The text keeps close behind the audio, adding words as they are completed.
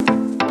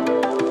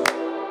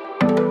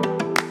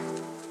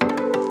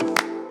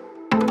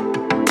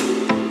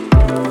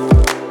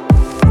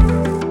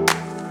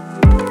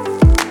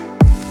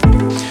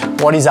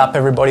What is up,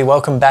 everybody?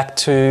 Welcome back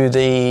to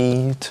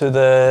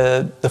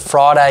the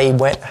Friday,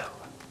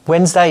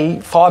 Wednesday,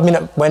 5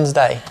 Minute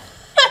Wednesday.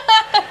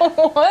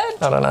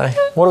 What? I don't know.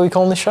 What are we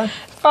calling this show?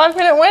 5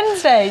 Minute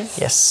Wednesdays.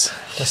 Yes,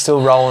 we're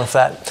still rolling with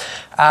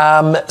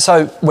that.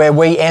 So where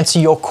we answer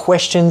your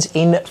questions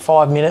in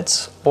 5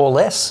 minutes or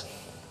less.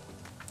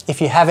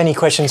 If you have any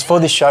questions for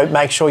this show,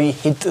 make sure you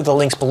hit the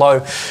links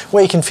below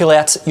where you can fill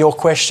out your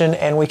question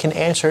and we can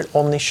answer it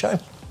on this show.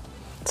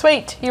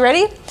 Sweet. You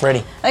ready?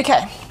 Ready.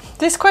 Okay.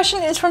 This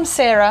question is from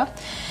Sarah,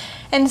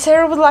 and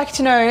Sarah would like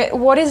to know,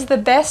 what is the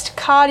best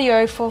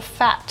cardio for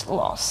fat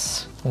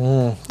loss?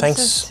 Thanks.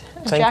 This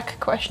is a Jack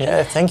question.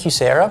 Yeah, thank you,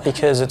 Sarah,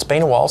 because it's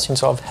been a while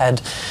since I've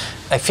had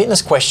a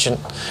fitness question.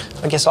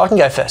 I guess I can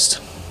go first.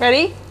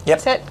 Ready? Yep.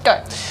 Set,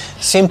 go.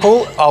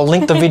 Simple. I'll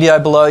link the video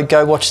below.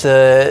 Go watch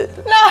the...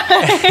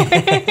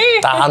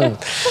 No! Done.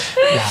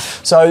 No.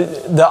 So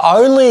the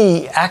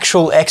only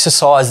actual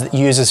exercise that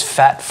uses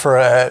fat for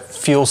a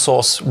fuel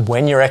source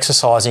when you're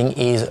exercising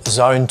is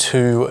zone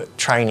 2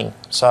 training.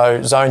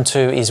 So zone 2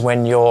 is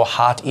when your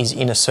heart is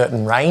in a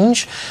certain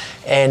range,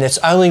 and it's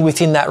only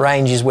within that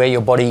range is where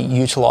your body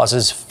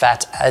utilizes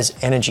fat as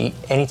energy.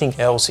 Anything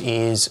else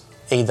is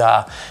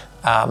either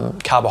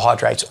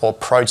carbohydrates or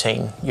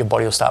protein. Your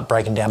body will start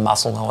breaking down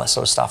muscle and all that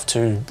sort of stuff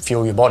to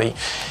fuel your body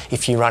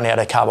if you run out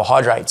of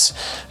carbohydrates.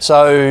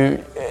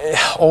 So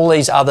all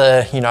these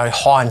other,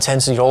 high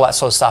intensity, all that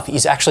sort of stuff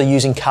is actually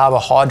using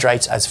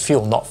carbohydrates as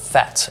fuel, not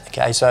fat.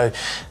 Okay, so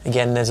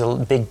again, there's a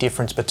big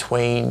difference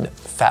between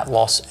fat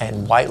loss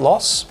and weight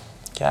loss.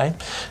 Okay.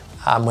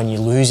 When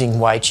you're losing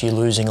weight, you're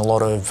losing a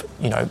lot of,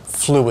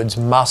 fluids,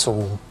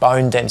 muscle,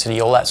 bone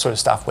density, all that sort of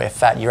stuff, where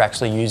fat, you're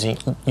actually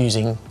losing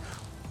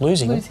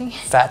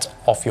fat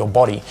off your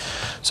body.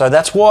 So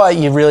that's why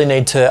you really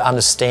need to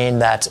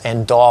understand that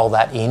and dial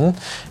that in.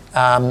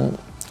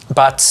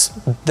 But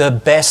the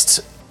best,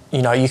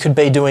 you could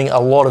be doing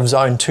a lot of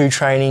zone 2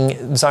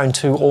 training, zone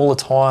 2 all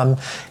the time.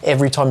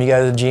 Every time you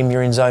go to the gym,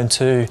 you're in zone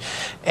 2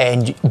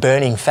 and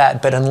burning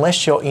fat. But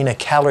unless you're in a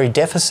calorie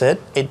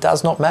deficit, it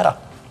does not matter.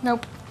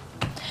 Nope.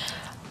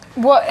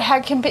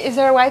 Is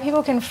there a way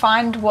people can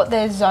find what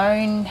their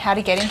zone, how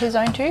to get into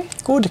zone 2?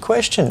 Good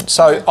question.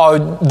 So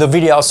the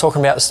video I was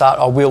talking about at the start,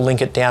 I will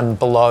link it down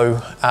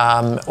below,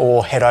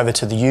 or head over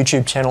to the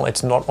YouTube channel.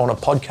 It's not on a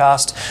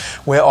podcast,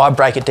 where I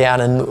break it down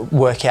and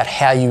work out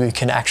how you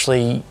can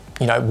actually,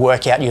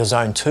 work out your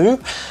zone 2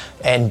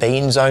 and be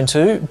in zone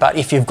 2. But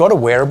if you've got a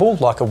wearable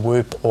like a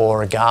Whoop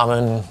or a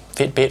Garmin,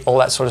 Fitbit, all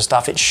that sort of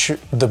stuff,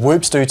 the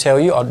Whoops do tell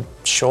you, I'm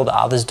sure the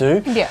others do,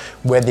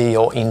 whether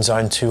you're in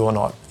zone 2 or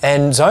not.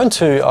 And zone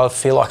 2, I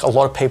feel like a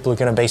lot of people are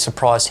going to be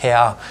surprised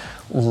how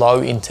low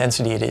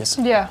intensity it is.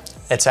 Yeah.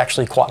 It's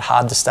actually quite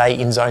hard to stay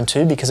in zone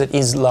 2 because it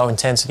is low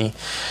intensity.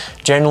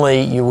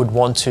 Generally, you would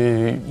want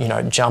to,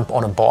 jump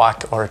on a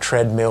bike or a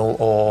treadmill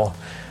or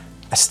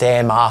a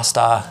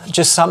Stairmaster,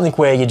 just something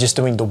where you're just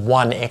doing the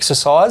one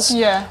exercise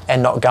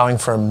and not going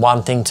from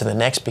one thing to the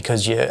next,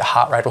 because your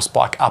heart rate will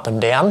spike up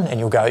and down and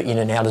you'll go in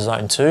and out of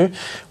zone 2,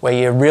 where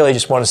you really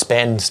just want to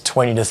spend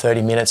 20 to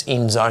 30 minutes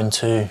in zone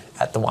 2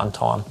 at the one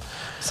time.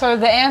 So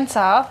the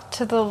answer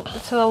to the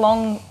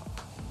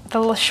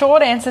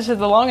short answer to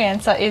the long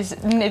answer is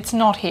it's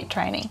not HIIT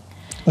training.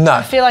 No.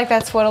 I feel like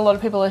that's what a lot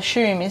of people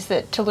assume, is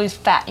that to lose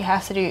fat you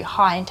have to do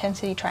high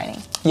intensity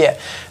training. Yeah.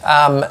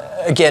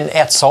 Again,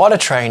 outside of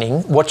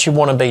training, what you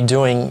want to be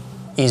doing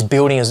is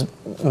building as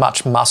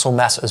much muscle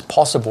mass as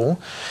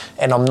possible.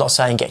 And I'm not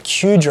saying get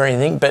huge or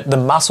anything, but the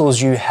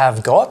muscles you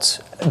have got,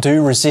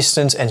 do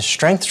resistance and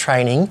strength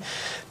training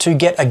to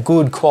get a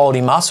good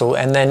quality muscle.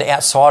 And then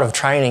outside of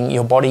training,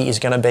 your body is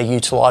going to be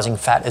utilizing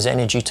fat as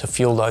energy to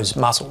fuel those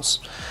muscles.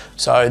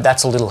 So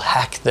that's a little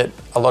hack that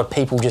a lot of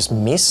people just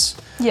miss.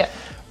 Yeah.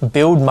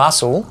 Build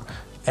muscle,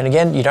 and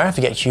again, you don't have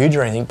to get huge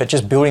or anything, but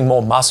just building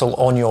more muscle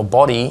on your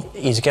body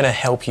is going to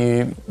help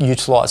you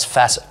utilize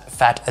fat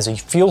as a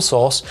fuel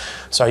source,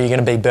 so you're going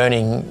to be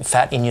burning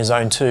fat in your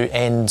zone 2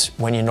 and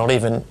when you're not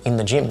even in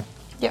the gym.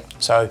 Yep.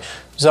 So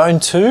zone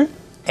 2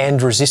 and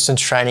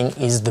resistance training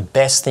is the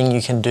best thing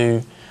you can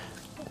do.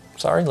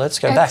 Sorry, let's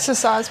go back.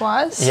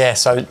 Exercise-wise? Yeah,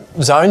 so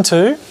zone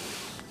 2,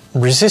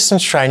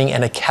 resistance training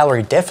and a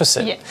calorie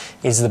deficit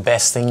is the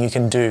best thing you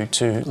can do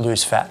to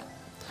lose fat.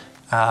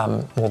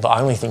 Well, the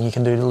only thing you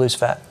can do to lose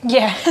fat.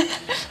 Yeah,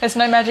 there's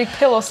no magic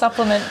pill or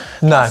supplement.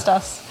 No.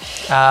 Us.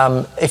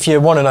 If you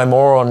want to know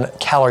more on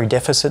calorie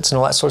deficits and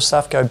all that sort of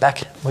stuff, go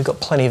back. We've got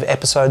plenty of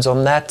episodes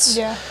on that.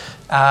 Yeah.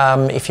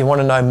 If you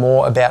want to know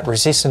more about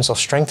resistance or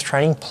strength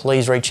training,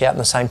 please reach out in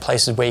the same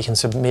places where you can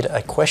submit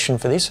a question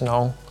for this, and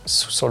I'll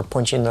sort of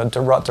point you in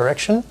the right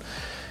direction.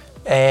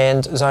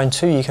 And zone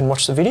 2, you can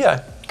watch the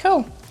video.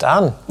 Cool.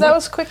 Done. That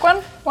was a quick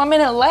one. 1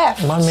 minute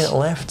left. 1 minute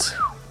left.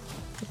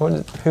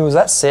 Who was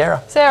that?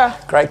 Sarah. Sarah.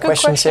 Great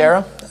question,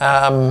 Sarah.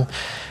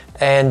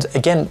 And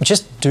again,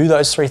 just do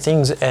those 3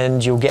 things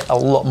and you'll get a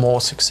lot more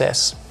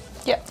success.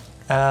 Yep.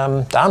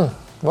 Done.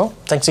 Well,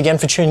 thanks again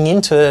for tuning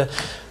in to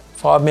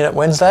 5 Minute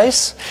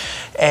Wednesdays,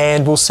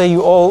 and we'll see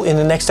you all in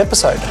the next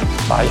episode.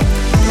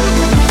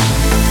 Bye.